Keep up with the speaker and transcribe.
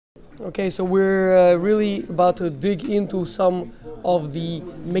Okay, so we're really about to dig into some of the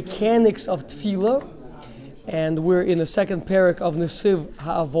mechanics of Tefilla, and we're in the second parak of Nesiv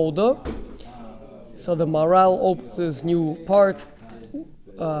Ha'avoda. So the Maral opens this new part,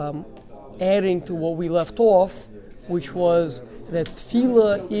 adding to what we left off, which was that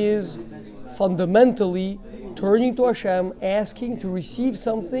Tefilla is fundamentally turning to Hashem, asking to receive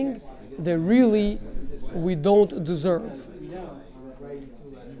something that really we don't deserve.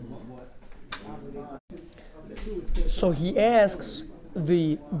 So he asks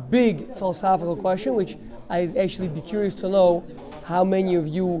the big philosophical question, which I'd actually be curious to know how many of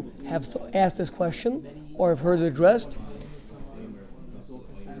you have asked this question or have heard it addressed.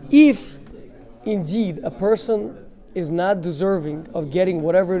 If indeed a person is not deserving of getting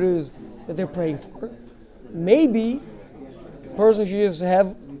whatever it is that they're praying for, maybe a person should just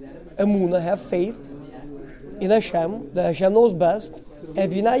have emunah, have faith in Hashem, that Hashem knows best, and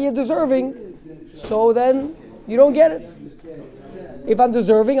if you're not yet deserving, so then you don't get it. If I'm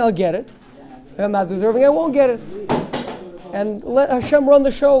deserving, I'll get it. If I'm not deserving, I won't get it. And let Hashem run the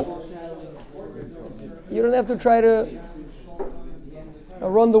show. You don't have to try to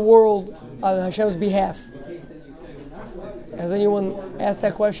run the world on Hashem's behalf. Has anyone asked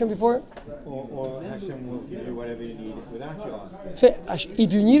that question before? Or Hashem will give you whatever you need without you asking. So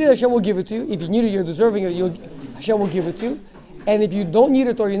if you need it, Hashem will give it to you. If you need it, you're deserving of it, Hashem will give it to you. And if you don't need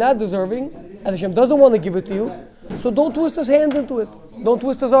it or you're not deserving, and Hashem doesn't want to give it to you, so don't twist his hand into it. Don't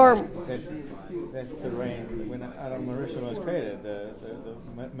twist his arm. That's the rain. When Adam Marisha was created, the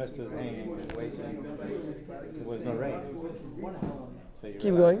mist was hanging, was waiting. There was no rain. So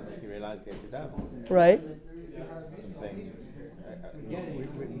Keep going. You realized they had to daven. Right. I'm saying, we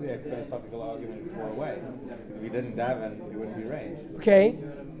had a philosophical argument before away. Because if we didn't daven, it wouldn't be rain. Okay.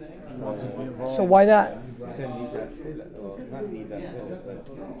 So why not? Hashem needs that tefillah, or not need that tefillah, but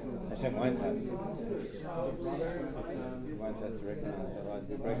Hashem wants us. He wants us to recognize, otherwise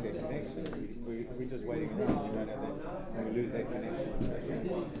we break that connection. We're just waiting around, you know, and we lose that connection with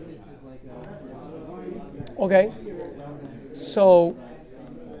Hashem. Okay. So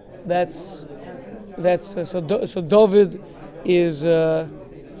that's so David is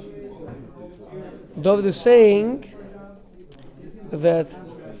saying that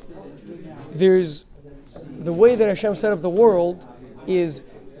there's the way that Hashem set up the world is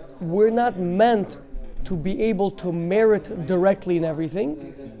we're not meant to be able to merit directly in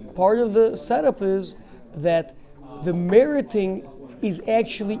everything. Part of the setup is that the meriting is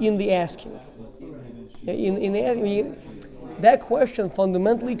actually in the asking. In the asking, that question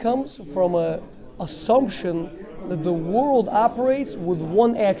fundamentally comes from an assumption that the world operates with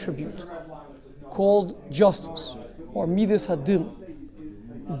one attribute called justice or midas hadin.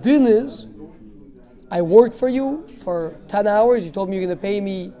 Din is, I worked for you for 10 hours, you told me you're going to pay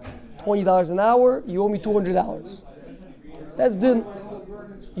me $20 an hour, you owe me $200. That's din.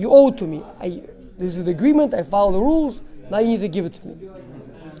 You owe it to me. This is the agreement, I follow the rules, now you need to give it to me.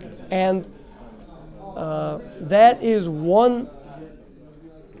 And that is one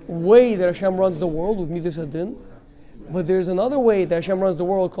way that Hashem runs the world with midas hadin. But there's another way that Hashem runs the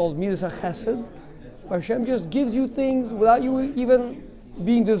world called midas hachesed, where Hashem just gives you things without you even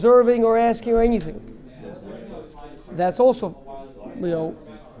being deserving or asking or anything. That's also,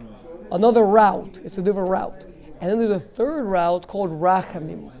 another route. It's a different route. And then there's a third route called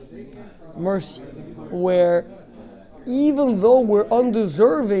rachamim, mercy, where even though we're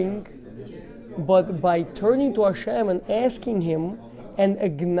undeserving, but by turning to Hashem and asking Him and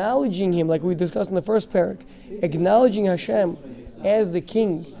acknowledging Him, like we discussed in the first parak, acknowledging Hashem as the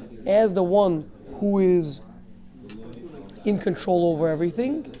King, as the one who is in control over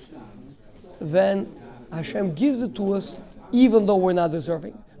everything, then Hashem gives it to us even though we're not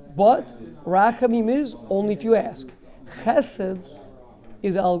deserving. But Rachamim is only if you ask. Chesed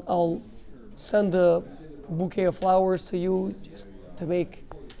is I'll send a bouquet of flowers to you just to make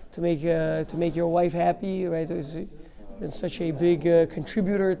your wife happy, right? It's such a big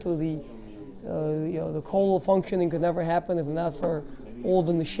contributor to the kollel functioning could never happen if not for all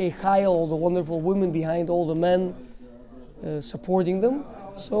the neshei chayil, all the wonderful women behind all the men supporting them.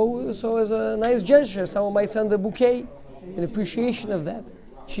 So as a nice gesture, someone might send a bouquet in appreciation of that.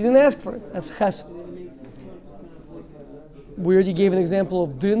 She didn't ask for it. That's chesed. We already gave an example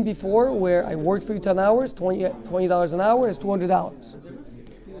of din before, where I worked for you 10 hours, $20 an hour is $200.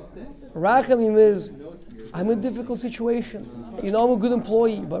 Rachamim is, I'm in a difficult situation. I'm a good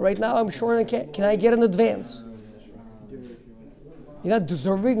employee, but right now I'm short. Can I get an advance? You're not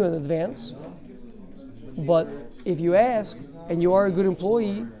deserving of an advance, but if you ask and you are a good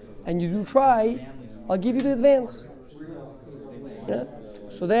employee and you do try, I'll give you the advance. Yeah?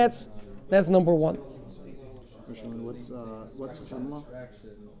 So that's number one. What's Chemla?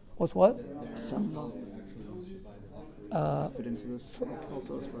 What's what? Chemla. Fit into this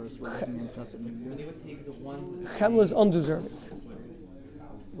also as far as Rahim and Chesed and Chemla is undeserving.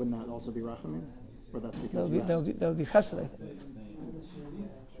 Wouldn't that also be Rachamim? Or that's That because would be Chesed, I think.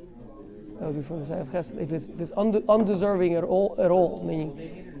 That would be from the side of Chesed. If it's undeserving at all, meaning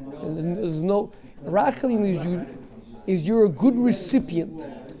there's no Rachamim is you're a good recipient.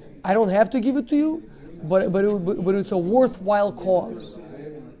 I don't have to give it to you, but it's a worthwhile cause.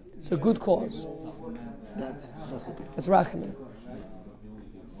 It's a good cause. That's Chesed. It's Rachamim.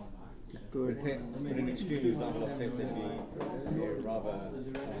 But an extreme example of chesed be a robber,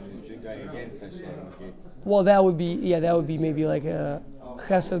 someone who's going against Hashem. Well, that would be maybe like a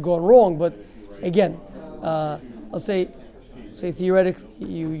chesed gone wrong. But again, let's say theoretically,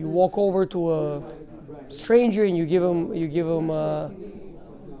 you walk over to a stranger and you give him a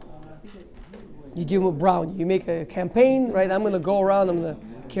brownie. You make a campaign, right? I'm going to go around. I'm going to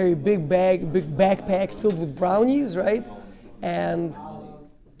carry a big backpack filled with brownies, right? And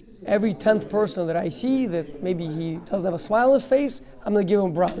every 10th person that I see that maybe he doesn't have a smile on his face, I'm going to give him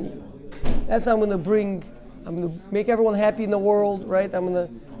a brownie. That's how I'm going to make everyone happy in the world, right? I'm going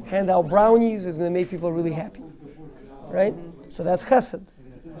to hand out brownies. It's going to make people really happy, right? So that's chesed.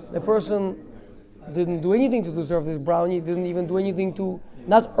 The person didn't do anything to deserve this brownie, didn't even do anything to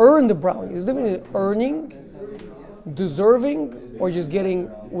not earn the brownie. There's a difference between earning, deserving, or just getting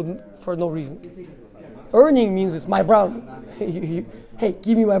for no reason. Earning means it's my brownie. Hey,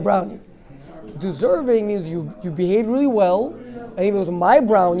 give me my brownie. Deserving means you behaved really well, and if it was my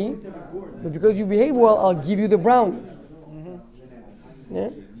brownie, but because you behaved well, I'll give you the brownie. Mm-hmm. Yeah?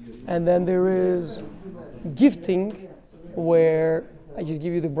 And then there is gifting, where I just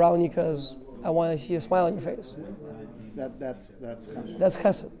give you the brownie because I want to see a smile on your face. That's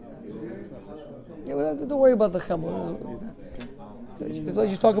chesed. Yeah, well, don't worry about the chemla. Let's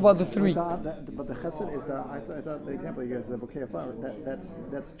just talk about the three. But the chesed is I thought the example you gave is the bouquet of flowers.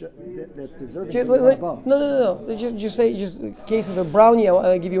 That's deserving. No. Just say, in case of the brownie,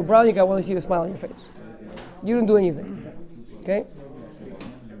 I give you a brownie. I want to see the smile on your face. You didn't do anything. Okay.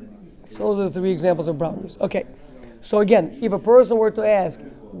 So those are the three examples of brownies. Okay. So again, if a person were to ask,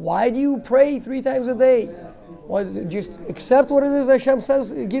 why do you pray 3 times a day? Why, just accept what it is Hashem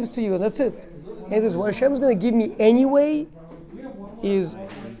says it gives to you, and that's it. And it says, what Hashem is going to give me anyway is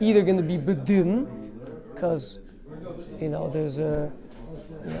either going to be bedin, because there's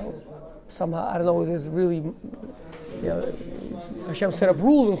somehow, I don't know, there's really Hashem set up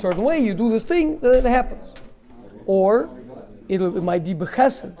rules in a certain way. You do this thing, then it happens, or it might be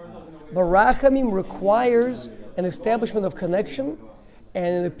bechesed. But Rachamim requires an establishment of connection and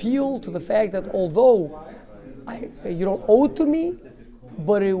an appeal to the fact that although you don't owe it to me,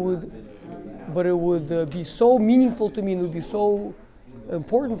 but it would be so meaningful to me and it would be so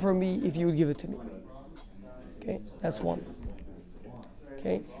important for me if you would give it to me. Okay, that's one.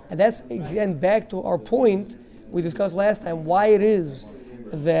 Okay, and that's again back to our point we discussed last time, why it is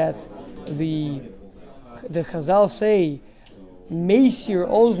that the Chazal say Meisir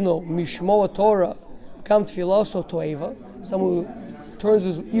Ozno Mishmoa Torah Kam Tfilaso Toeva. Someone who turns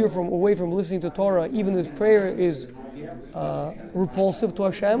his ear away from listening to Torah, even his prayer is repulsive to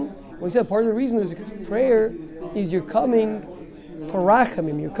Hashem. We said part of the reason is because prayer is you're coming for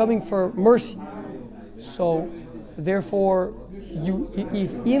rachamim, you're coming for mercy. So therefore,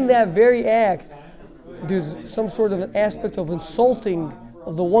 if in that very act there's some sort of an aspect of insulting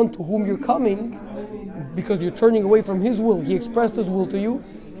the one to whom you're coming, because you're turning away from his will, he expressed his will to you,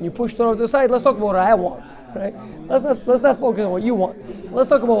 and you push Torah to the side. Let's talk about what I want, right? Let's not focus on what you want. Let's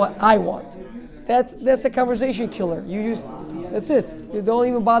talk about what I want. That's a conversation killer. That's it. You don't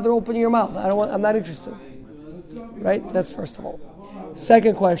even bother opening your mouth. I'm not interested. Right? That's first of all.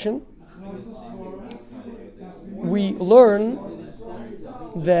 Second question. We learn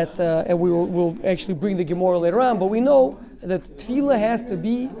that, and we'll actually bring the Gemara later on, but we know that Tefilla has to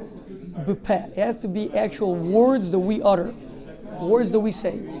be bepeh. It has to be actual words that we utter, words that we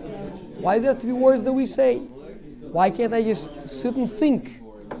say. Why does it have to be words that we say? Why can't I just sit and think?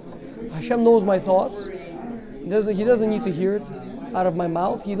 Hashem knows my thoughts. He doesn't need to hear it out of my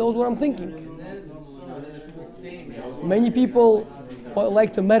mouth. He knows what I'm thinking. Many people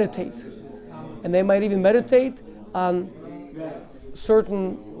like to meditate, and they might even meditate on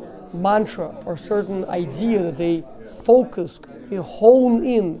certain mantra or certain idea that they focus, they hone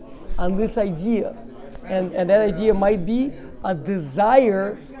in on this idea, and that idea might be a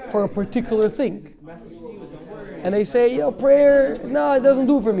desire for a particular thing. And they say, prayer, no, it doesn't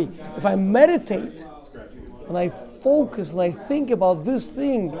do it for me. If I meditate and I focus and I think about this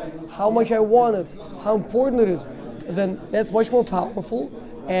thing, how much I want it, how important it is, then that's much more powerful,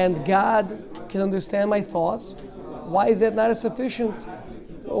 and God can understand my thoughts. Why is that not a sufficient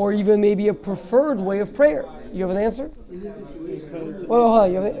or even maybe a preferred way of prayer? You have an answer? Well,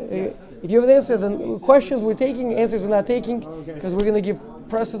 hold on. If you have an answer, then questions we're taking, answers we're not taking, because we're going to give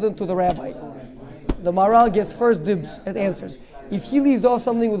precedent to the rabbi. The Maral gets first dibs at answers. If he leaves off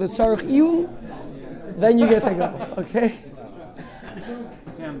something with a tzarech iyun, then you get to go, okay?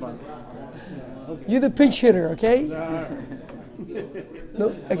 You're the pinch hitter, okay?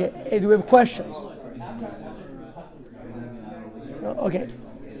 No, okay. Hey, do we have questions? No? Okay.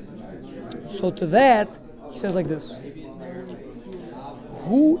 So to that, he says like this.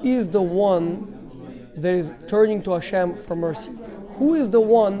 Who is the one that is turning to Hashem for mercy? Who is the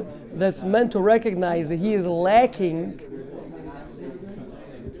one that's meant to recognize that he is lacking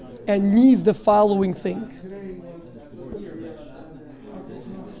and needs the following thing?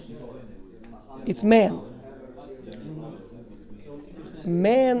 It's man.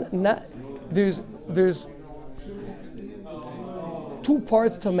 Man, not there's two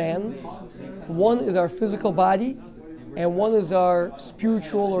parts to man. One is our physical body, and one is our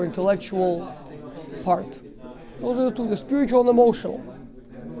spiritual or intellectual part. Those are the two, the spiritual and emotional.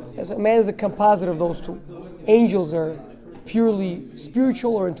 As a man is a composite of those two. Angels are purely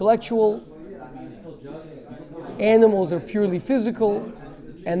spiritual or intellectual. Animals are purely physical.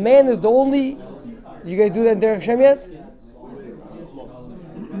 And man is the only... Did you guys do that in Derech Hashem yet?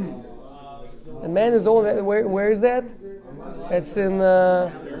 And man is the only... Where is that? That's in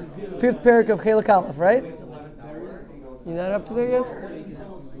 5th parak of Chelek Aleph, right? You're not up to there yet?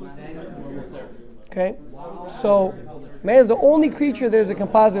 Okay. So, man is the only creature that is a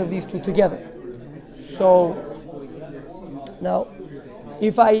composite of these two together. So, now,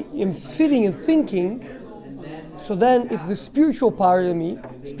 if I am sitting and thinking, so then it's the spiritual part of me.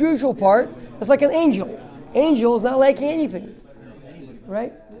 Spiritual part, it's like an angel. Angel is not lacking anything.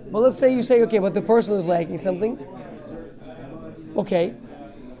 Right? But let's say you say, okay, but the person is lacking something. Okay.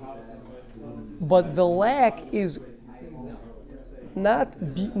 But the lack is not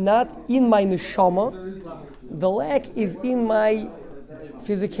in my neshama. The lack is in my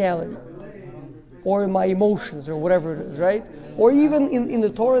physicality or in my emotions or whatever it is, right? Or even in the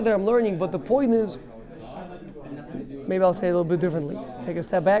Torah that I'm learning. But the point is, maybe I'll say it a little bit differently. Take a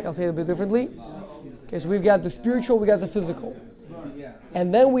step back, I'll say it a bit differently. Okay, so we've got the spiritual, we got the physical.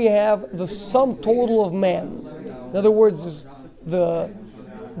 And then we have the sum total of man. In other words,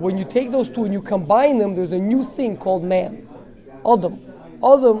 when you take those two and you combine them, there's a new thing called man. Adam.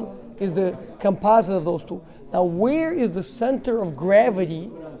 Adam is the composite of those two. Now, where is the center of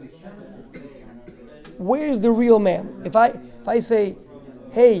gravity? Where is the real man? If I say,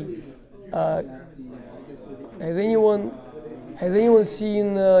 hey, has anyone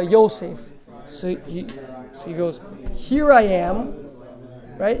seen Yosef? So he goes, here I am,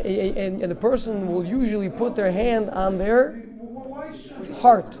 right? And the person will usually put their hand on their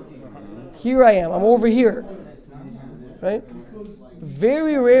heart. Here I am. I'm over here, right?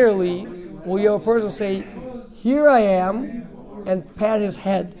 Very rarely will you have a person say, here I am, and pat his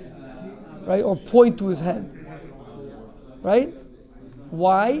head, right? Or point to his head, right?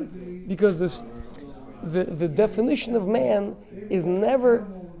 Why? Because the definition of man is never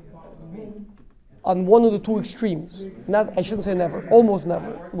on one of the two extremes. I shouldn't say never, almost never.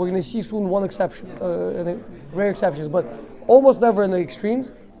 We're going to see soon one exception, rare exceptions, but almost never in the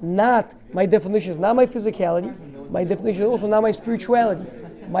extremes. My definition is not my physicality. My definition is also not my spirituality.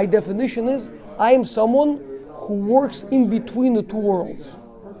 My definition is I am someone who works in between the two worlds.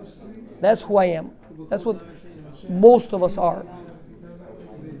 That's who I am. That's what most of us are.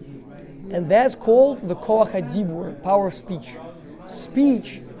 And that's called the koach hadibur, power of speech.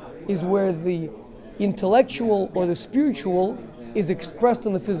 Speech is where the intellectual or the spiritual is expressed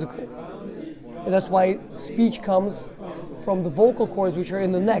in the physical. And that's why speech comes from the vocal cords, which are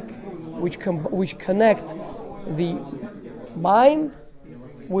in the neck, which connect the mind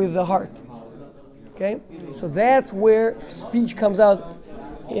with the heart. Okay? So that's where speech comes out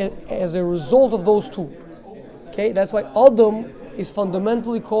as a result of those two. Okay? That's why Adam is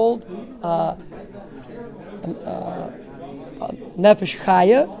fundamentally called Nefesh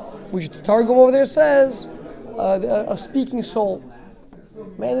Chaya, which the Targum over there says a speaking soul.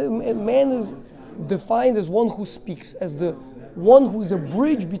 Man is defined as one who speaks, as the one who is a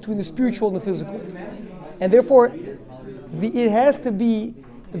bridge between the spiritual and the physical. And therefore, it has to be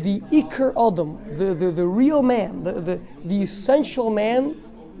the Iker Adam, the real man, the essential man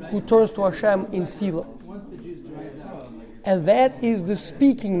who turns to Hashem in Tefilla. And that is the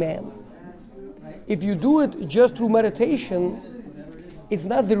speaking man. if you do it just through meditation, it's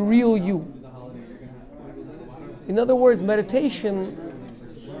not the real you. In other words, meditation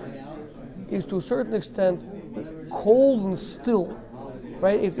is to a certain extent cold and still,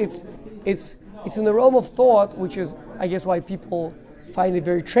 right? It's in the realm of thought, which is, I guess, why people find it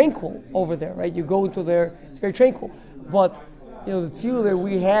very tranquil over there, right? You go into there, it's very tranquil. But the tefillah that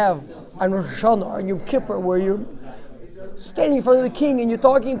we have on Rosh Hashanah, on Yom Kippur, where you're standing in front of the king and you're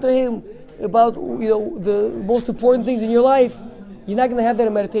talking to him about the most important things in your life, you're not going to have that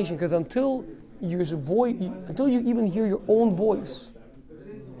in meditation, because until you even hear your own voice,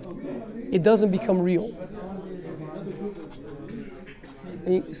 it doesn't become real.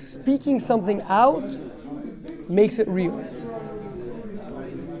 And speaking something out makes it real.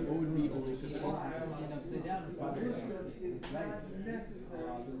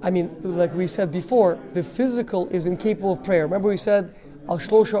 I mean, like we said before, the physical is incapable of prayer. Remember we said, Al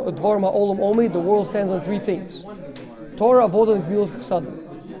Shlosha Dvarim Ha'olam Omi, the world stands on three things: Torah, Avodah, and Gemilas Chasadim.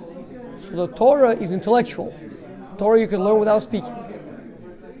 So the Torah is intellectual. Torah you can learn without speaking.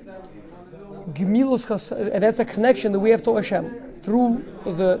 Gemilas Chasadim, and that's a connection that we have to Hashem through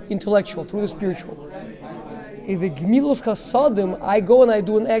the intellectual, through the spiritual. In the Gemilas Chasadim, I go and I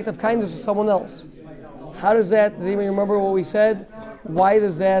do an act of kindness to someone else. How does that? Does anybody remember what we said? Why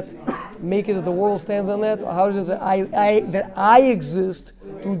does that make it that the world stands on that? How is it that I exist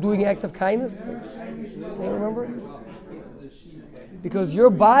through doing acts of kindness? Do you remember? Because your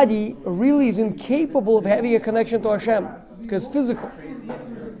body really is incapable of having a connection to Hashem, because it's physical.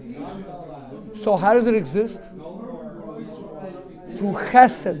 So how does it exist? Through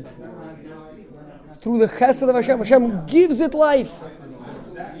chesed. Through the chesed of Hashem. Hashem gives it life.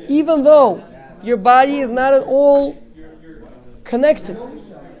 Even though your body is not at all connected,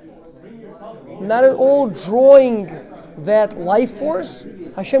 not at all drawing that life force,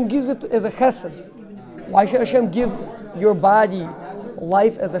 Hashem gives it as a chesed. Why should Hashem give your body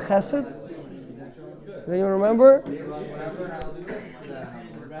life as a chesed? Does anyone remember?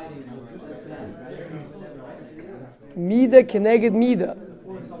 Mida keneged mida.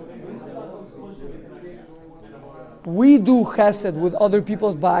 We do chesed with other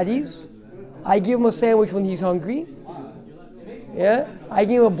people's bodies. I give him a sandwich when he's hungry. Yeah, I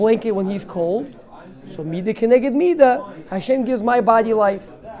give him a blanket when he's cold. So mida keneged mida, Hashem gives my body life.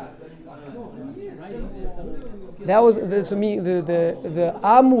 That was the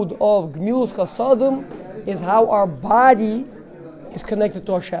amud of Gemilas Chasadim is how our body is connected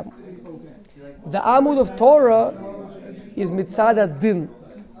to Hashem. The amud of Torah is mitzad din,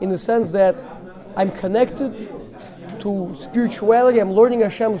 in the sense that I'm connected to spirituality. I'm learning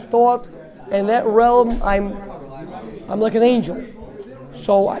Hashem's thought, and that realm I'm like an angel,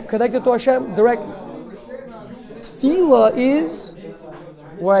 so I'm connected to Hashem directly. Tefilla is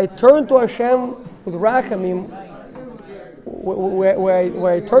where I turn to Hashem with rachamim,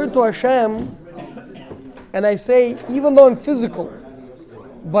 where I turn to Hashem and I say, even though I'm physical,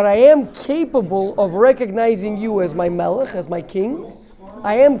 but I am capable of recognizing you as my melech, as my king.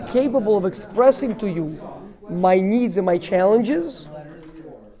 I am capable of expressing to you my needs and my challenges,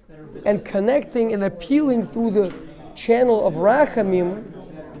 and connecting and appealing through the channel of rachamim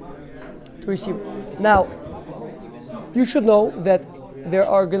to receive. Now, you should know that there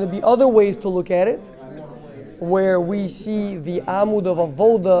are going to be other ways to look at it, where we see the amud of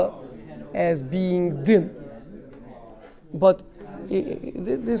avoda as being din. But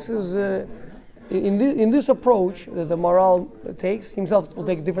this is in this approach that the Maral takes, himself will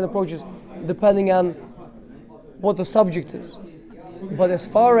take different approaches depending on what the subject is. But as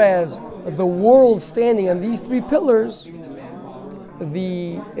far as the world standing on these three pillars,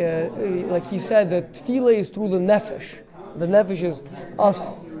 like he said, the tefillah is through the nefesh. The nefesh is us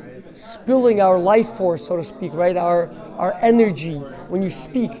spilling our life force, so to speak, right? Our energy. When you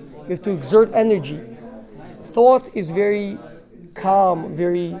speak, you have to exert energy. Thought is very calm,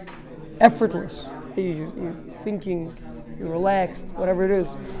 very effortless. You're thinking, you're relaxed, whatever it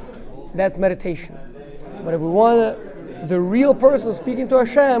is. That's meditation. But if we want the real person speaking to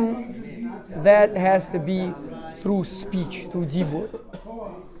Hashem, that has to be through speech, through dibur.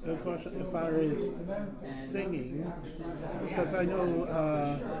 The question, as far as singing, because I know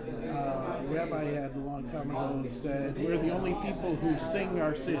a rabbi had a long time ago who said, we're the only people who sing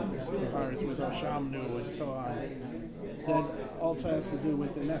our sins, as far as with Oshamnu and so on. That also has to do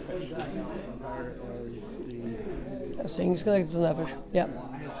with the nefesh. Singing is connected to the nefesh, yeah.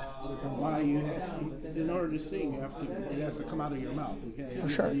 And why you have to, in order to sing, it has to come out of your mouth. Okay? For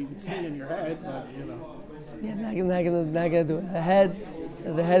sure. You can sing in your head, but Yeah, not gonna do it. The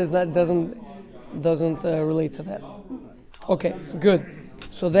head is doesn't relate to that. Okay, good.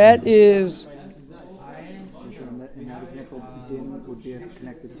 So that is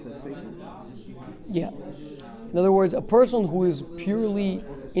It's the seichel. Yeah. In other words, a person who is purely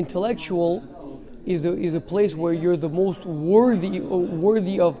intellectual is a place where you're the most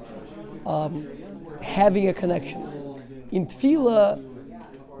worthy of having a connection. In Tefilla,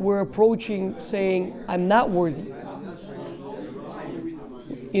 we're approaching saying, I'm not worthy.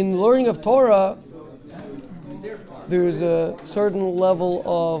 In learning of Torah, there's a certain level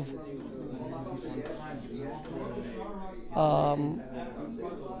of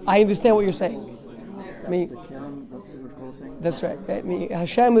I understand what you're saying. I mean, that's right. I mean,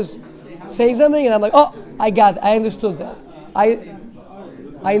 Hashem is saying something, and I'm like, oh, I got it. I understood that. I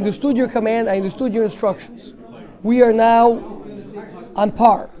understood your command. I understood your instructions. We are now on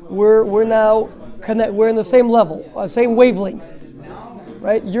par. We're now connect. We're in the same level, same wavelength,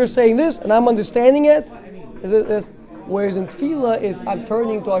 right? You're saying this, and I'm understanding it. Whereas in Tefillah, I'm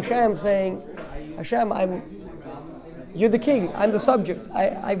turning to Hashem, saying, Hashem, you're the king. I'm the subject.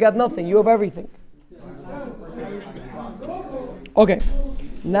 I've got nothing. You have everything. Okay.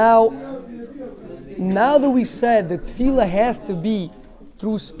 Now that we said that Tefillah has to be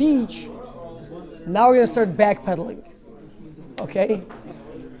through speech, now we're going to start backpedaling. Okay?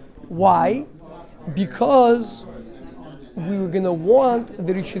 Why? Because we were going to want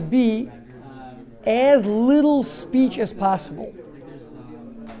that it should be as little speech as possible.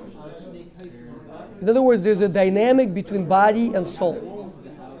 In other words, there's a dynamic between body and soul,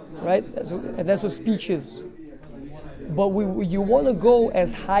 right? That's what speech is. But you want to go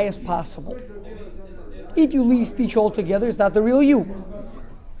as high as possible. If you leave speech altogether, it's not the real you.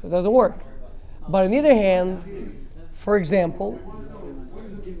 So it doesn't work. But on the other hand, for example,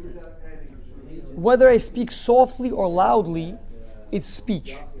 whether I speak softly or loudly, it's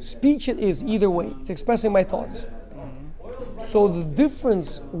speech. Speech it is either way. It's expressing my thoughts. So the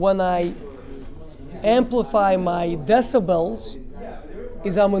difference when I amplify my decibels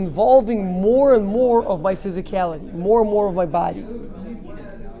is I'm involving more and more of my physicality, more and more of my body.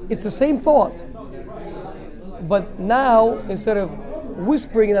 It's the same thought, but now instead of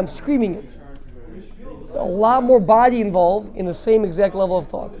whispering it, I'm screaming it. A lot more body involved in the same exact level of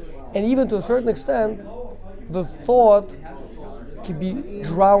thought. And even to a certain extent, the thought can be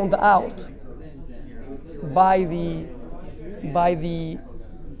drowned out by the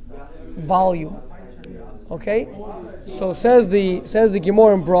volume. Okay? So says the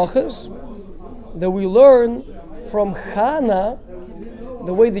Gemara in Brachas that we learn from Hannah,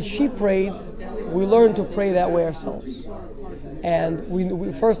 the way that she prayed, we learn to pray that way ourselves. And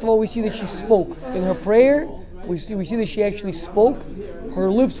we first of all we see that she spoke in her prayer. We see that she actually spoke. Her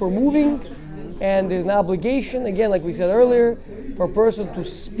lips were moving, and there's an obligation, again, like we said earlier, for a person to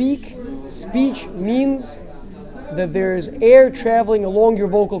speak. Speech means that there is air traveling along your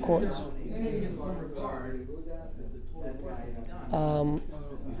vocal cords.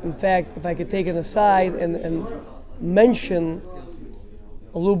 In fact, if I could take it aside and mention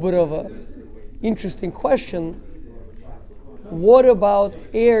a little bit of an interesting question, what about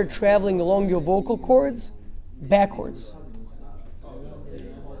air traveling along your vocal cords backwards?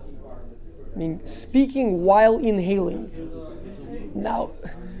 I mean, speaking while inhaling. Now,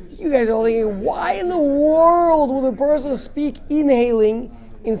 you guys are all thinking, why in the world would a person speak inhaling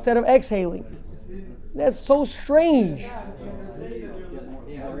instead of exhaling? That's so strange.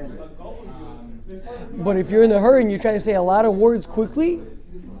 But if you're in a hurry and you're trying to say a lot of words quickly,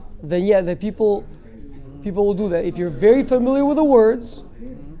 then yeah, the people will do that. If you're very familiar with the words,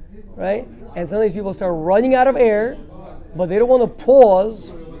 right? And sometimes people start running out of air, but they don't want to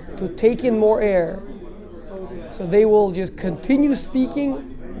pause to take in more air. So they will just continue speaking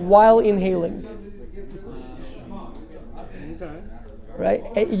while inhaling. Okay. Right?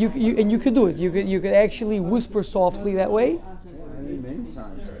 And you could do it. You could actually whisper softly that way. Many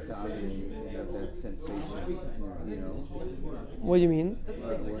times that sensation, What do you mean?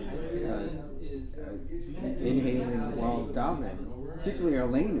 Inhaling while davening, particularly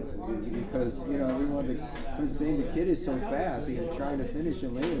Elena, because everyone been saying the kid is so fast, trying to finish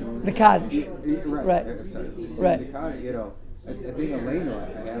Elena. The Kaddish. Right. Right. The Kaddish, I think Elena,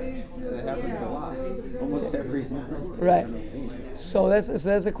 that happens a lot, almost every morning. Right. So that's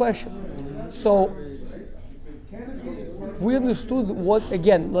the question. So if we understood what,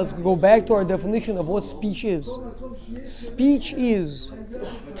 again, let's go back to our definition of what speech is. Speech is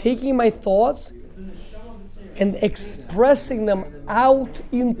taking my thoughts and expressing them out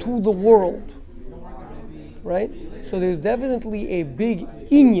into the world. Right? So there's definitely a big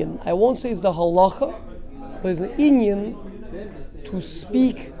inyan. I won't say it's the halacha, but it's an inyan to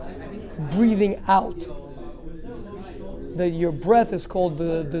speak breathing out. That your breath is called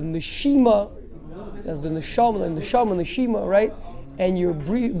the neshima. That's the neshama and neshima, right? and you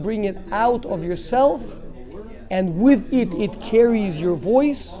bring it out of yourself, and with it, it carries your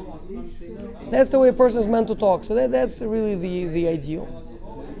voice. That's the way a person is meant to talk. So that's really the ideal.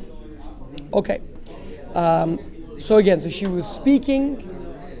 Okay. So again, so she was speaking,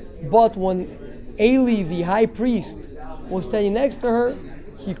 but when Eli, the high priest, was standing next to her,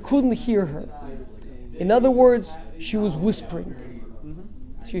 he couldn't hear her. In other words, she was whispering.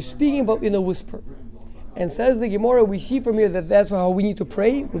 She was speaking, but in a whisper. And says the Gemara, we see from here that that's how we need to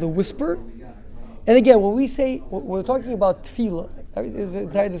pray, with a whisper. And again, when we say, we're talking about Tefilla, there's an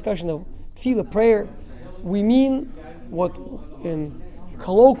entire discussion of Tefilla, prayer, we mean what in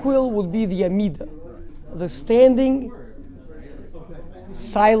colloquial would be the Amida, the standing,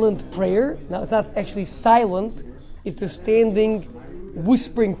 silent prayer. Now it's not actually silent, it's the standing,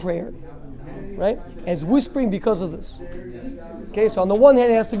 whispering prayer, right? And it's whispering because of this. Okay, so on the one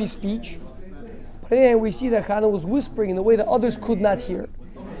hand it has to be speech, but on the other hand we see that Hannah was whispering in a way that others could not hear.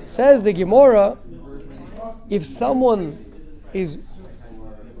 Says the Gemara, if someone is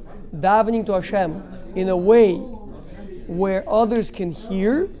davening to Hashem in a way where others can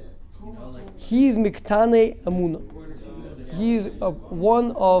hear, he is miktane amuna. He is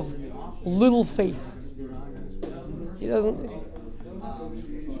one of little faith. He's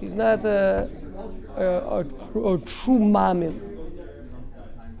not a true mamin.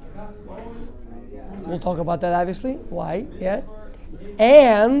 We'll talk about that obviously. Why? Yeah.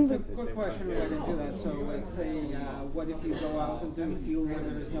 And Quick question related to that. So, like, say, what if you go out into the field where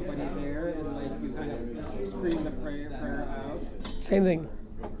there is nobody there, and like you kind of scream the prayer out? same thing.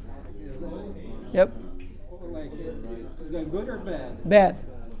 Is it, Yep. like, good or bad? Bad.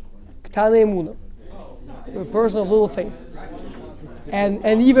 Ktane emuna. A person of little faith.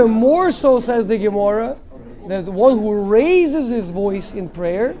 And even more so, says the Gemara, there's one who raises his voice in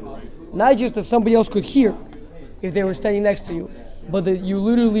prayer, not just that somebody else could hear if they were standing next to you, but that you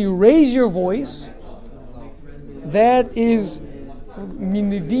literally raise your voice. That is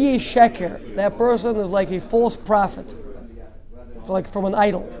minivie sheker. That person is like a false prophet. It's like from an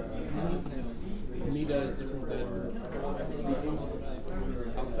idol. Nida is different than speaking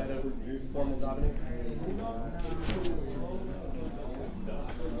outside of formal davening.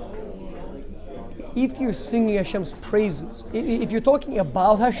 If you're singing Hashem's praises, if you're talking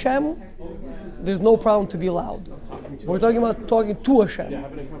about Hashem, there's no problem to be loud. We're talking about talking to Hashem.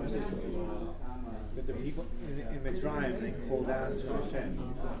 Having a conversation. But the people in Mitzrayim, they called out to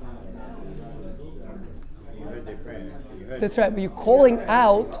Hashem. You heard their prayer. That's right, but you're calling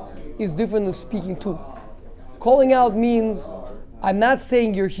out is different than speaking to. Calling out means I'm not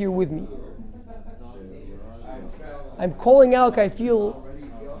saying you're here with me. I'm calling out because I feel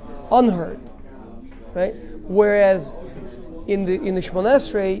unheard, right? Whereas in the Shemona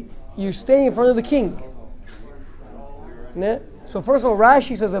Esrei, you're staying in front of the king. Yeah? So first of all,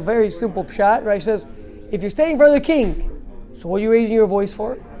 Rashi says a very simple pshat. Rashi says, if you're staying in front of the king, so what are you raising your voice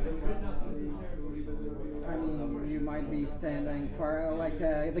for? I mean, you might be standing far, like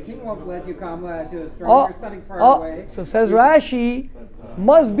the king won't let you come to his throne. Oh, You're standing far away. So says Rashi,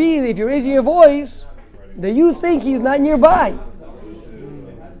 must be that if you're raising your voice, that you think he's not nearby.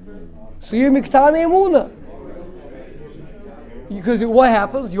 So you're miktane emuna. Because what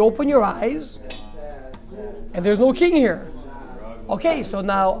happens? You open your eyes, and there's no king here. Okay, so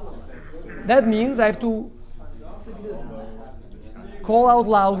now that means I have to call out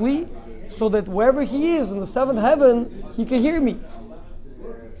loudly so that wherever he is in the seventh heaven, he can hear me.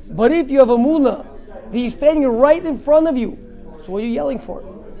 But if you have a muna, he's standing right in front of you, so what are you yelling for?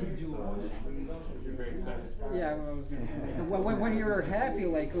 Yeah, well, I was gonna say, when you're happy,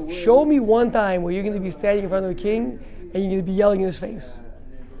 like Show me one time where you're going to be standing in front of the king and you're going to be yelling in his face.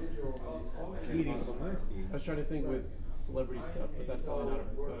 I was trying to think with celebrity stuff, but that's probably not a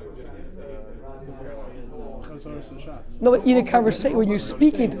good comparison. That's always the shot. No, but in a conversation, when you're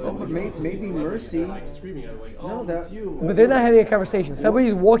speaking to them, Maybe mercy. Like screaming at like, No, oh, that. it's you. but they're not having a conversation.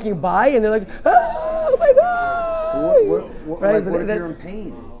 Somebody's walking by and they're like, oh my God! Right, Like, but what if that's- you're in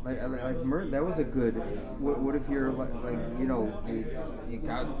pain? That was a good. What if you're like you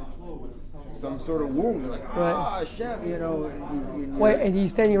got some sort of wound? You're like, Right. Hashem, and Wait, and he's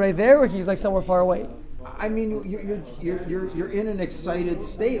standing right there, or he's like somewhere far away? I mean, you're in an excited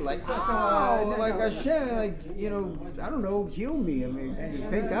state, like like Hashem, I don't know, heal me. I mean,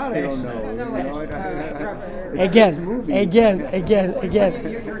 thank God I don't know. It's just movies. Again.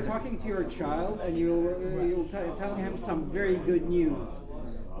 You're talking to your child, and you'll tell him some very good news.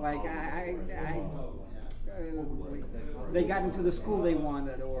 Like they got into the school they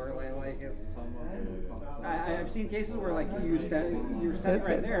wanted, or like it's. I've seen cases where like you're standing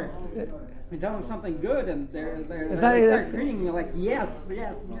right there, you tell them something good, and they start greeting you like yes.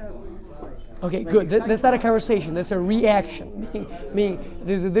 Okay, Like good. That's excitement. not a conversation. That's a reaction. Meaning,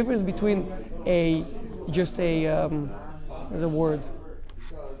 there's a difference between there's a word,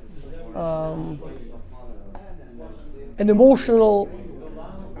 an emotional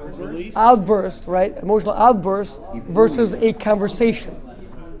outburst, right? Emotional outburst versus a conversation.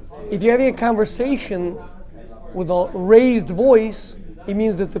 If you're having a conversation with a raised voice, it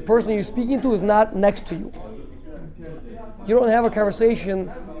means that the person you're speaking to is not next to you. You don't have a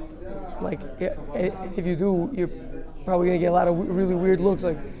conversation like, if you do, you're probably gonna get a lot of really weird looks.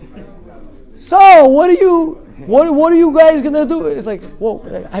 Like, so what are you guys gonna do? It's like,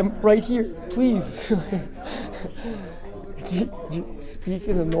 whoa, I'm right here. Please, speak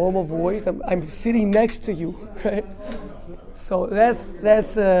in a normal voice. I'm sitting next to you, right? So that's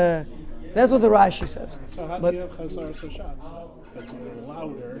what the Rashi says. So how But do you have Chazar Sashat? That's even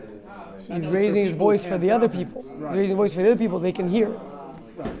louder. he's raising his voice for the other people. He's raising his voice for the other people. They can hear it.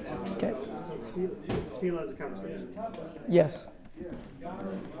 Okay. Tefilla is a conversation. Yes.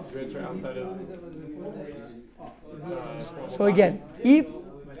 To answer outside of. So again, if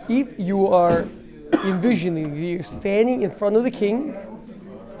you are envisioning you're standing in front of the king,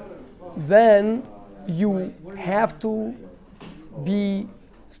 then you have to be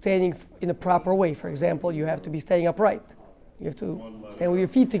standing in a proper way. For example, you have to be standing upright. You have to stand with your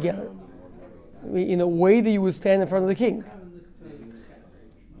feet together in a way that you would stand in front of the king.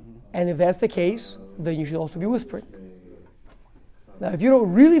 And if that's the case, then you should also be whispering. Now, if you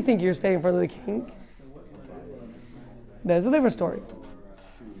don't really think you're standing in front of the king, that's a different story.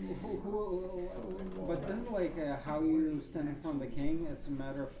 But isn't like how you stand in front of the king? It's a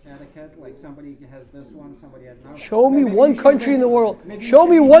matter of etiquette. Like somebody has this one, somebody has another. Show me Maybe one you should country in the then- world. maybe you Show should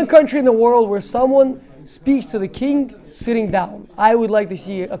me be- one country in the world where someone speaks to the king sitting down. I would like to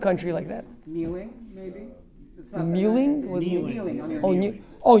see a country like that. Kneeling, maybe. It's not Kneeling? What's Kneeling on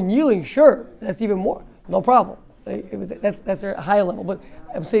your kneeling, sure. That's even more. No problem. That's a high level. But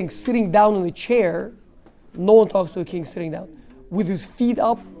I'm saying sitting down in a chair, no one talks to a king sitting down. With his feet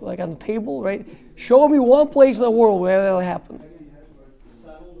up, like on the table, right? Show me one place in the world where that'll happen.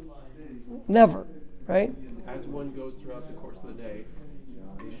 Never, right? As one goes throughout the course of the day,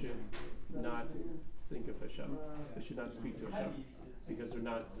 they should not think of Hashem. They should not speak to Hashem because they're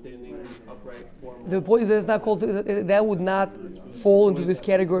not standing upright, formal. The point is that it's not called, that would not fall into this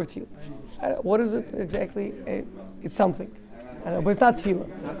category of tefillah. What is it exactly? It's something. I don't know, but it's not tefillah.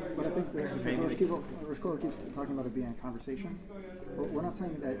 But I think Rosh Kollel keeps talking about it being a conversation. But we're not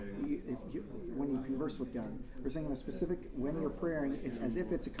saying that when you converse with God, we're saying in a specific, when you're praying, it's as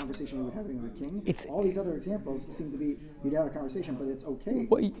if it's a conversation you would have with the king. All these other examples seem to be you'd have a conversation, but it's okay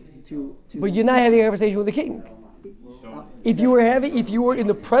to. But you're not having a conversation with the king. If you were in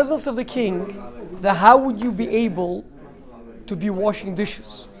the presence of the king, then how would you be able to be washing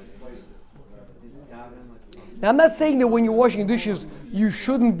dishes? Now, I'm not saying that when you're washing dishes, you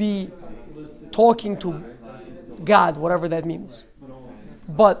shouldn't be talking to God, whatever that means.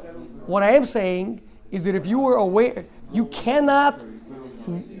 But what I am saying is that if you were aware, you cannot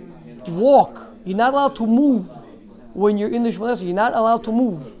walk. You're not allowed to move when you're in the Shemona Esrei. You're not allowed to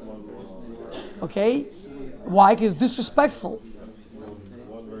move. Okay? Why? Because it's disrespectful.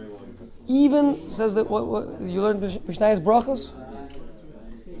 Even says that what you learned Mishnayos Brachos.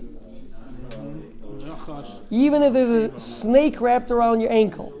 Even if there's a snake wrapped around your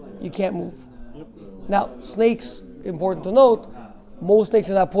ankle, you can't move. Now, snakes, important to note, most snakes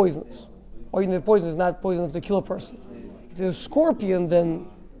are not poisonous. Or even if poison is not poisonous to kill a person. If it's a scorpion, then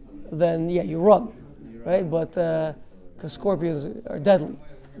yeah, you run, right? But because scorpions are deadly.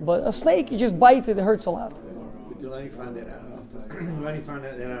 But a snake, it just bites it hurts a lot. But you'll only find that out after. You'll only find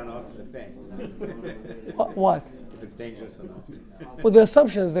that out after the fact. What? If it's dangerous or not. Well, the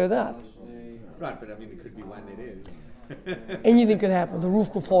assumption is they're not. Right, but I mean, it could be one it is. Anything could happen. The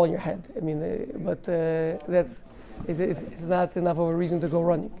roof could fall on your head. I mean, but it's not enough of a reason to go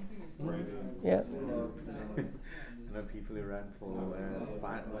running. Yeah. I know people who run for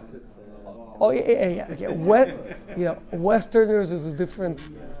spine. What's it? Oh yeah. Okay. Westerners is a different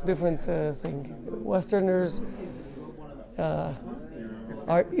thing. Westerners are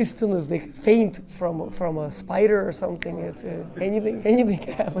Easterners. They faint from a spider or something. It's anything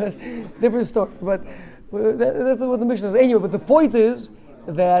can happen. Different story. But that's what the mission is. Anyway, but the point is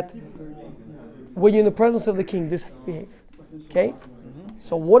that when you're in the presence of the king, this behave. Okay.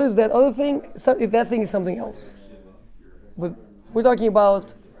 So what is that other thing? That thing is something else. But we're talking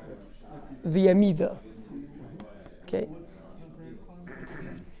about the Amida. Okay.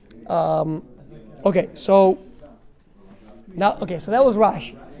 Okay, so now, okay, so that was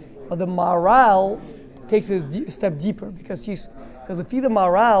Rashi, but the Maral takes it a step deeper because the Fida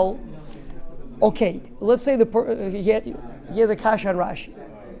Maral. Okay, let's say he has a kasha on Rashi.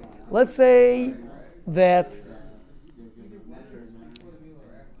 Let's say that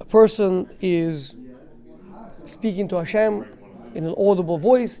a person is speaking to Hashem in an audible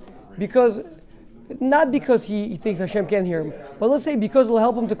voice not because he thinks Hashem can't hear him, but let's say because it will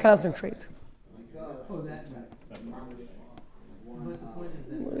help him to concentrate.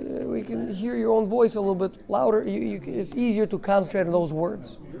 We can hear your own voice a little bit louder. It's easier to concentrate on those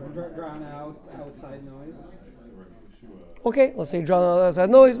words. Drown out outside noise. Okay, let's say drown out outside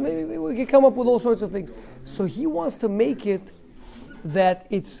noise. Maybe we can come up with all sorts of things. So he wants to make it that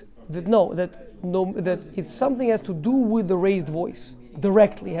it's something has to do with the raised voice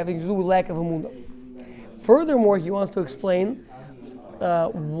directly, having to do with lack of emunah. Furthermore, he wants to explain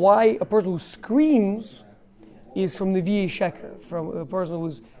why a person who screams is from the Nevi'ei Sheker, from a person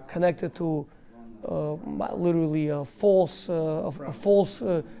who's connected to literally a false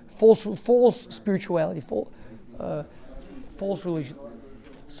spirituality, false religion.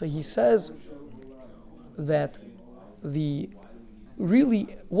 So he says that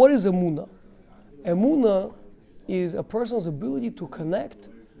what is emunah? Emunah is a person's ability to connect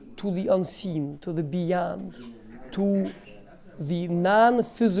to the unseen, to the beyond, to the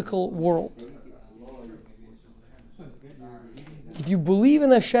non-physical world. If you believe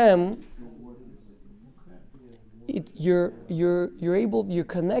in Hashem, you're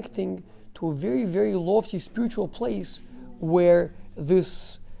connecting to a very, very lofty spiritual place where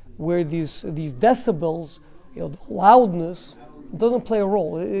these decibels, the loudness, doesn't play a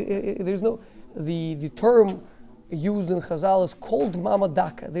role. There's no the term used in Chazal is called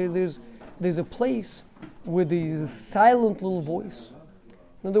Mamadaka. There's a place where there's a silent little voice.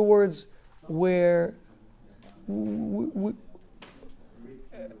 In other words, where there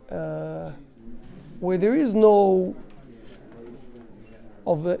is no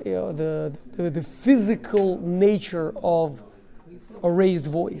of the physical nature of a raised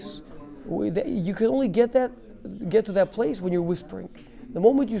voice. You can only get to that place when you're whispering. The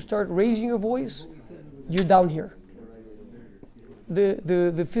moment you start raising your voice, you're down here.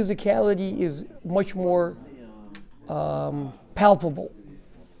 The physicality is much more palpable.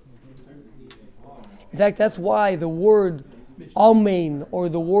 In fact, that's why the word Amen or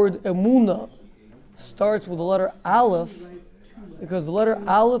the word Emunah starts with the letter Aleph, because the letter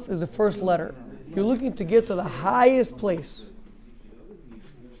Aleph is the first letter. You're looking to get to the highest place.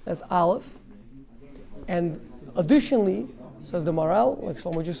 That's Aleph. And additionally, says the Maral, like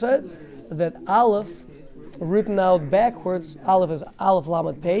Shlomo just said, that Aleph, written out backwards, Aleph is Aleph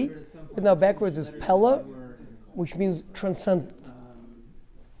Lamed Pei, written out backwards is Pella, which means transcendent.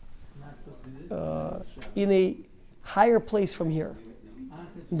 In a higher place from here.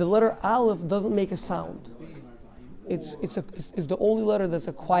 The letter Aleph doesn't make a sound. It's the only letter that's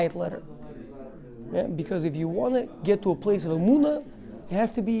a quiet letter. Yeah? Because if you want to get to a place of emunah, it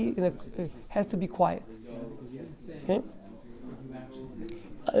has to be quiet. Okay?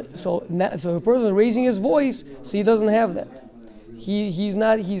 So a person is raising his voice, so he doesn't have that. He's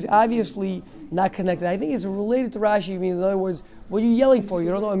obviously not connected. I think it's related to Rashi. Means, in other words, what are you yelling for?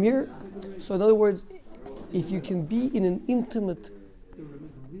 You don't know I'm here? So in other words, if you can be in an intimate,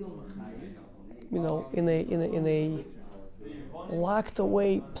 in a locked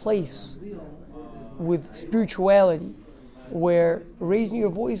away place with spirituality, where raising your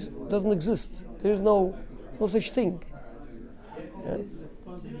voice doesn't exist. There's no such thing. Yeah?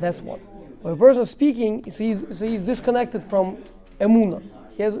 That's one. When a person is speaking, so he's disconnected from emunah.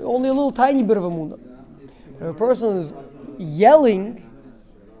 He has only a little tiny bit of emunah. When a person is yelling,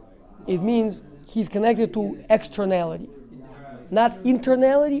 it means he's connected to externality. Not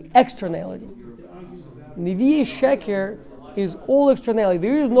internality, externality. Nevi'ei Sheker is all externality.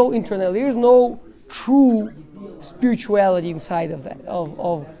 There is no internality. There is no true spirituality inside of that,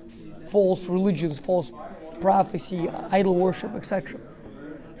 of false religions, false prophecy, idol worship, etc.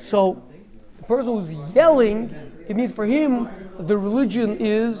 So, the person who's yelling, it means for him, the religion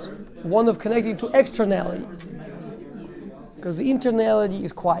is one of connecting to externality. Because the internality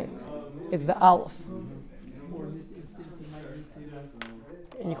is quiet. It's the Aleph.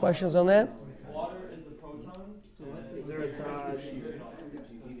 Any questions on that? Is there a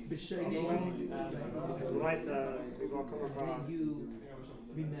because we've all come across people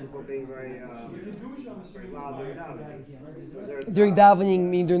being very loud during davening. During davening,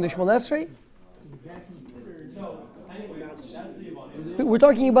 mean during the Shemona Esrei? We're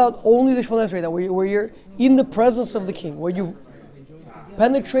talking about only the Shemona Esrei now, where you're in the presence of the king, where you've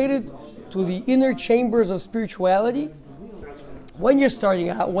penetrated to the inner chambers of spirituality. When you're starting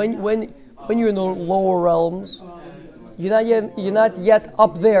out, when you're in the lower realms, you're not yet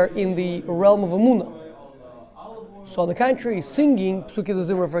up there in the realm of Emunah. So on the contrary, singing, Psukei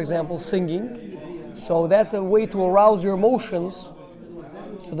Zimra, for example, singing, so that's a way to arouse your emotions,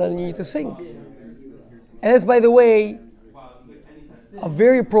 so then you need to sing. And that's, by the way, a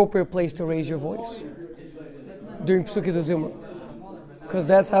very appropriate place to raise your voice during Psukei Zimra, because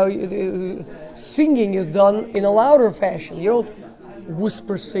that's how singing is done in a louder fashion. You don't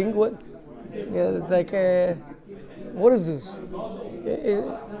whisper sing. What? Yeah, it's like, what is this?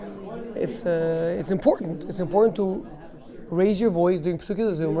 It's important. It's important to raise your voice during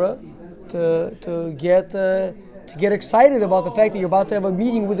Psukei Zimra to get excited about the fact that you're about to have a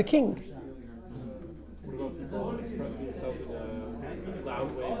meeting with the king. What about people expressing themselves in a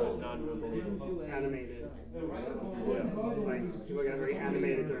loud way but non-verbally? Animated. Like people get very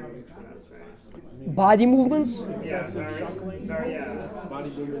animated during Shemona Esrei. Body movements. Yeah, very yeah. Body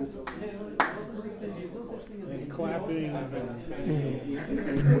movements. And clapping.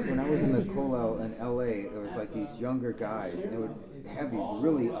 And when I was in the kollel in LA, there was like these younger guys, and they would have these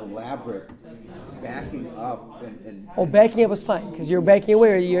really elaborate backing up and Oh, backing up is fine because you're backing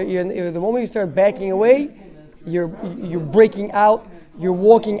away. The moment you start backing away, you're breaking out. You're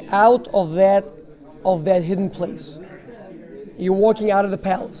walking out of that hidden place. You're walking out of the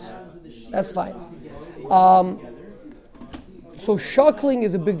palace. That's fine. So shuckling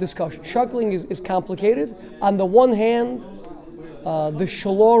is a big discussion. Shuckling is complicated. On the one hand, the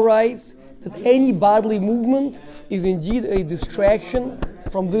Shalom writes that any bodily movement is indeed a distraction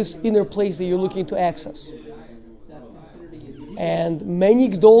from this inner place that you're looking to access. And many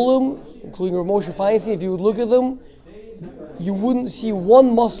Gdolim, including Rav Moshe Feinstein, if you would look at them, you wouldn't see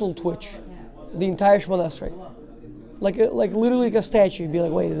one muscle twitch the entire Shemona Esrei. Like literally like a statue. You'd be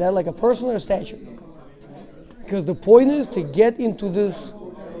like, wait, is that like a person or a statue? Because the point is to get into this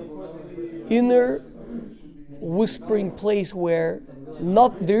inner whispering place where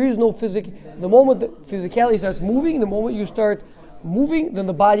there is no physical. The moment the physicality starts moving, the moment you start moving, then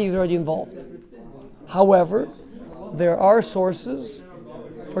the body is already involved. However, there are sources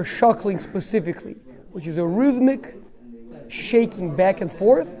for shuckling specifically, which is a rhythmic shaking back and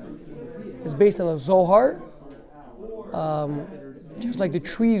forth. It's based on a Zohar. Just like the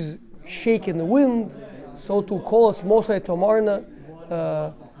trees shake in the wind, so too kol osmosai tomarna,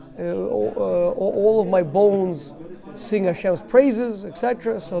 all of my bones sing Hashem's praises,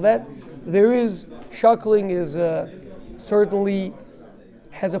 etc. So that there is, shuckling is certainly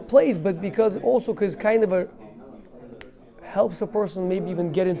has a place, but because kind of helps a person maybe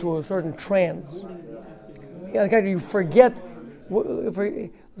even get into a certain trance. You forget,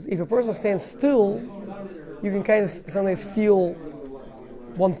 if a person stands still, you can kind of sometimes feel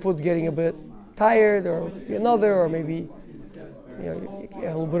one foot getting a bit tired, or another, or maybe you get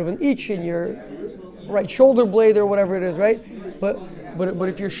a little bit of an itch in your right shoulder blade or whatever it is, right? But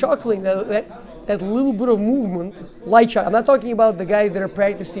if you're shuckling, that little bit of movement, light shock. I'm not talking about the guys that are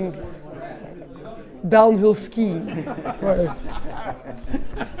practicing downhill skiing. Right.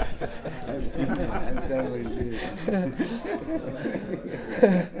 I've seen that. I've definitely seen it.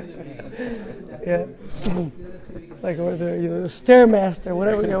 Yeah, it's like the Stairmaster,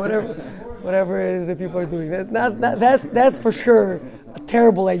 whatever it is that people are doing. That's for sure a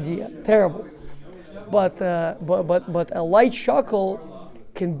terrible idea, terrible. But a light shuckle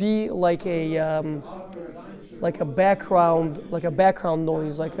can be like a background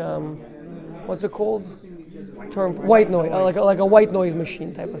noise, like what's it called? Term white noise, like a white noise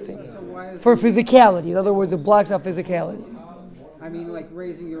machine type of thing. For physicality, in other words, it blocks out physicality. I mean, like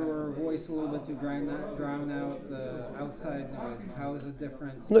raising your voice a little bit to drown out the outside noise. How is it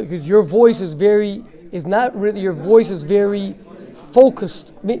different? No, because your voice is very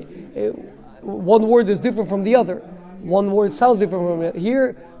focused. One word is different from the other. One word sounds different from the other.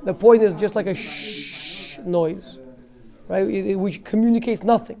 Here, the point is just like a shh noise, right? Which communicates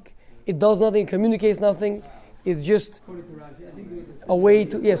nothing. It does nothing. It communicates nothing. It's just a way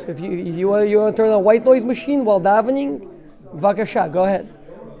to, yes. If you want to turn on a white noise machine while davening, Vakasha, go ahead.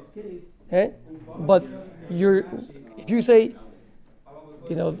 Okay? But if you say,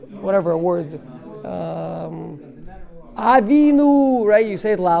 whatever a word, Avinu, right? You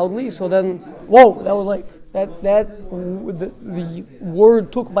say it loudly, so then, whoa, that was like the word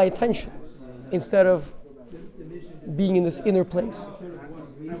took my attention instead of being in this inner place. I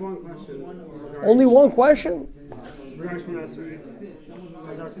have one question. Only one question? Regarding Shemona Esrei.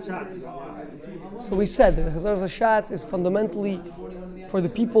 So we said that the Chazar Hashatz is fundamentally for the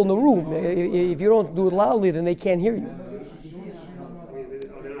people in the room. If you don't do it loudly, then they can't hear you.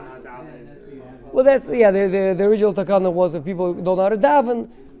 Well, that's the original takana was if people don't know how to daven,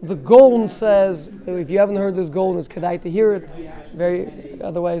 the Gaon says if you haven't heard this Gaon, it's kedai to hear it. Very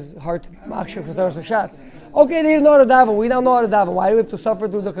otherwise hard to machshav Chazar Hashatz. Okay, they didn't know how to daven. We now know how to daven. Why do we have to suffer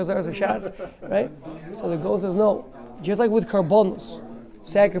through the Chazar Hashatz, right? So the Gaon says no. Just like with karbonos,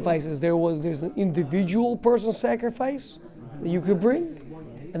 sacrifices, there's an individual person sacrifice that you could bring,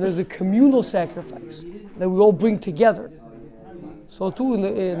 and there's a communal sacrifice that we all bring together. So too in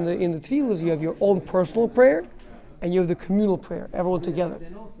the tefillas you have your own personal prayer, and you have the communal prayer, everyone together.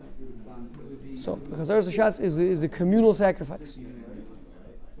 So the Chazar Hashatz is a communal sacrifice.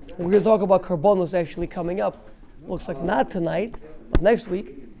 We're going to talk about karbonos actually coming up. Looks like not tonight, but next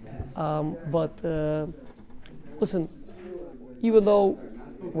week. Listen, even though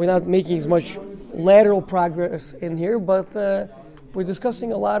we're not making as much lateral progress in here, but we're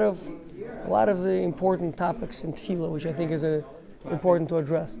discussing a lot of the important topics in Tefillah, which I think is important to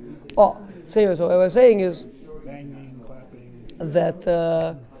address. So anyway, so what I was saying is Banging, clapping. that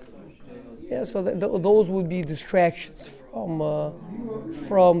those would be distractions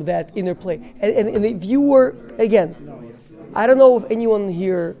from that inner play. And if you were, again, I don't know if anyone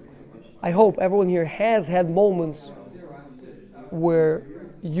here, I hope everyone here has had moments where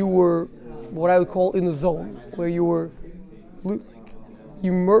you were what I would call in the zone, where you were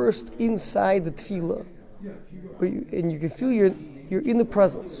immersed inside the tefillah, and you can feel you're in the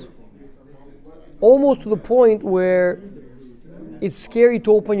presence, almost to the point where it's scary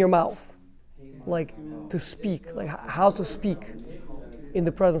to open your mouth, like to speak, like how to speak in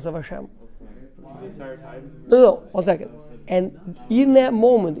the presence of Hashem. The entire time? No, 1 second. And in that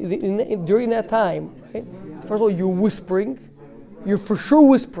moment, during that time, right, first of all, you're whispering. You're for sure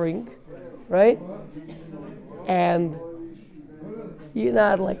whispering, right? And you're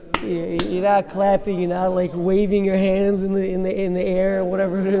not clapping. You're not like waving your hands in the air or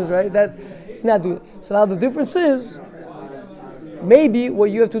whatever it is, right? That's you're not doing it. So now the difference is, maybe what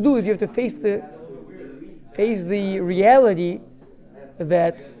you have to do is you have to face the reality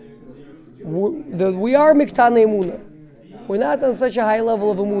that we are miktane emunah. We're not on such a high level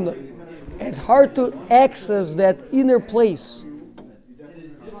of emunah. It's hard to access that inner place.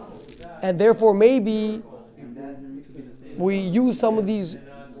 And therefore, maybe we use some of these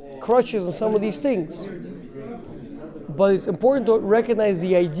crutches and some of these things. But it's important to recognize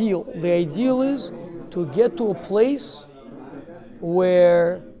the ideal. The ideal is to get to a place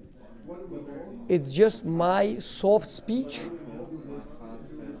where it's just my soft speech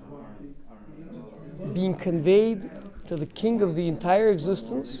being conveyed to the king of the entire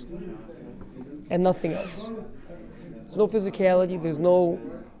existence and nothing else. There's no physicality, there's no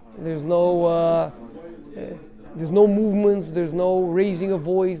movements, there's no raising a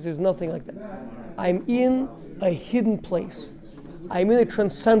voice, there's nothing like that. I'm in a hidden place. I'm in a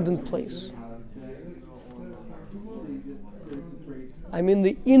transcendent place. I'm in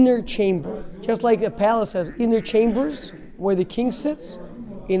the inner chamber. Just like a palace has inner chambers where the king sits,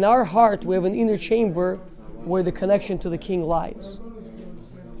 in our heart we have an inner chamber where the connection to the king lies.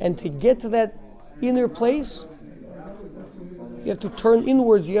 And to get to that inner place, you have to turn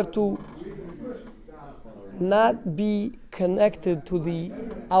inwards. You have to not be connected to the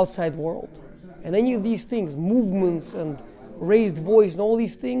outside world. And any of these things, movements and raised voice and all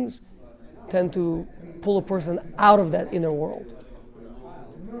these things, tend to pull a person out of that inner world.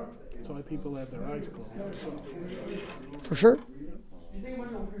 That's why people have their eyes closed. For sure.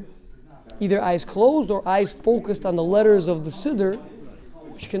 Either eyes closed or eyes focused on the letters of the Siddur,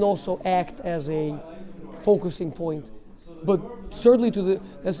 which can also act as a focusing point. But certainly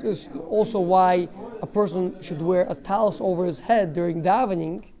this is also why a person should wear a talus over his head during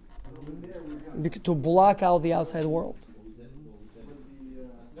davening, to block out the outside world.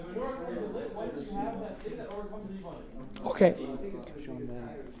 Okay.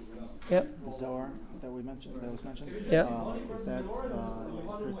 Yep. The Zohar that was mentioned. Yeah. Is that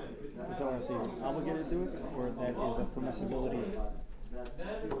the Zohar is obligated to do it, or that is a permissibility?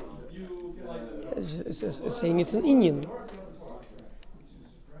 It's saying it's an inyan.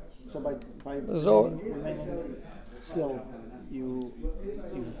 So by Zohar. remaining still, you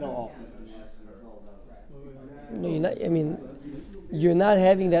fulfill all. No, you're not. I mean, you're not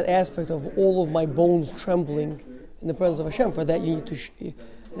having that aspect of all of my bones trembling in the presence of Hashem. For that, you need to.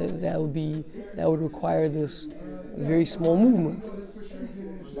 That would require this very small movement.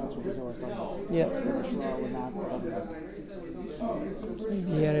 That's what the Zohar is talking about. Yeah. Shlomo would not have that. So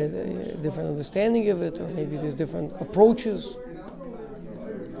maybe he had a different understanding of it, or maybe there's different approaches.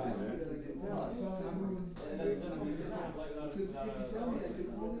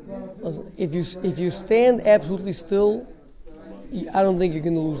 Listen, if you stand absolutely still, I don't think you're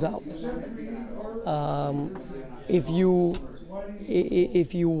going to lose out. If you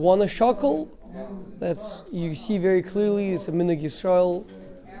want to shuckle, you see very clearly it's a minhag Yisrael,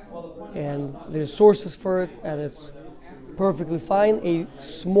 and there's sources for it, and it's perfectly fine. A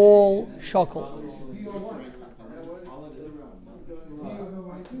small shuckle.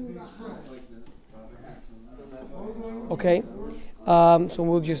 Okay, so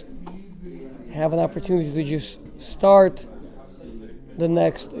we'll just have an opportunity to just start the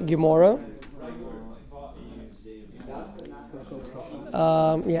next Gemara.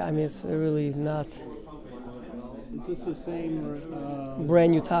 Yeah, I mean, it's really not. Is this the same?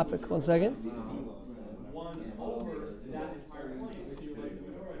 Brand new topic. 1 second.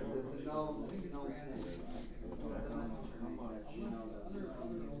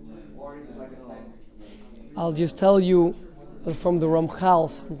 I'll just tell you from the Ramchal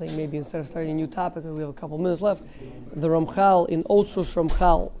something, maybe instead of starting a new topic, we have a couple minutes left. The Ramchal, in Otsos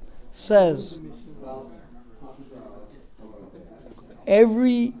Ramchal, says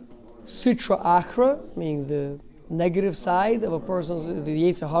every Sitra Achra, meaning the negative side of a person's, the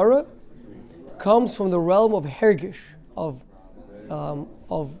Yetzer Hara, comes from the realm of Hergish, of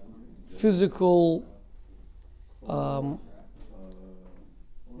physical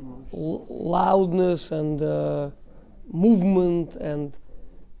loudness and movement and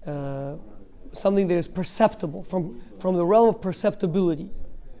something that is perceptible, from the realm of perceptibility,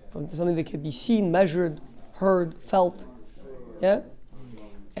 from something that can be seen, measured, heard, felt. Yeah?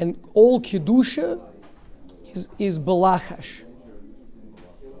 And all Kedusha is Balachash,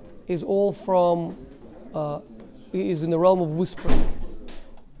 is all from, is in the realm of whispering.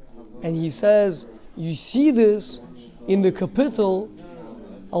 And he says, you see this in the capital,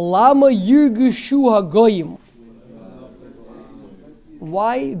 Alama Yirgishu HaGoyim.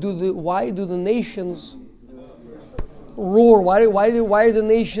 Why do the nations roar? Why are the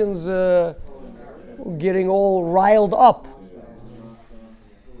nations getting all riled up?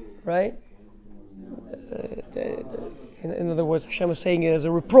 Right? In other words, Hashem is saying it as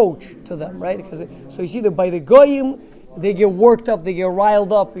a reproach to them, right? So you see that by the Goyim, they get worked up, they get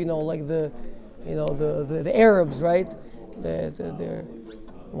riled up, like the Arabs, right?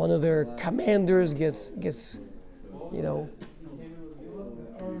 One of their commanders gets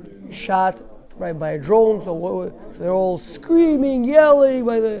shot right by a drone, so they're all screaming, yelling,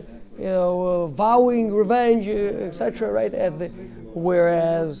 by the vowing revenge, etc. Right?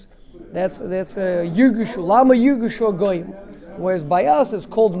 Whereas that's a Yirgishu, Lama Yirgishu Goyim. Whereas by us it's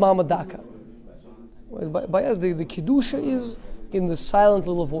called Mamadaka. Whereas by us the Kedusha is in the silent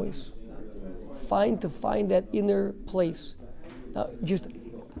little voice. Find that inner place. Now,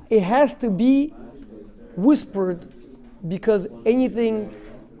 it has to be whispered, because if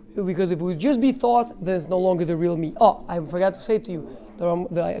it would just be thought, then it's no longer the real me. Oh, I forgot to say to you,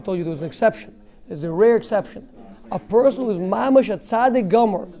 I told you there was an exception. There's a rare exception. A person who's mamash a tzaddik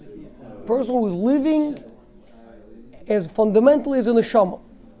gomer, a person who's living as fundamentally as a neshama,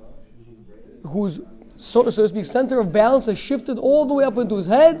 whose, so to speak, center of balance has shifted all the way up into his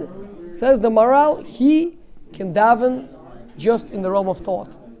head, says the Maral, he can daven just in the realm of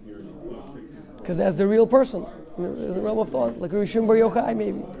thought. Because that's the real person, in the realm of thought, like Rishon Bar Yochai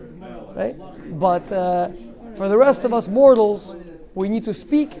maybe, right? But for the rest of us mortals, we need to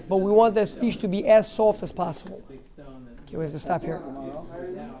speak, but we want that speech to be as soft as possible. Okay, we have to stop here.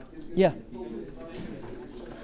 Yeah.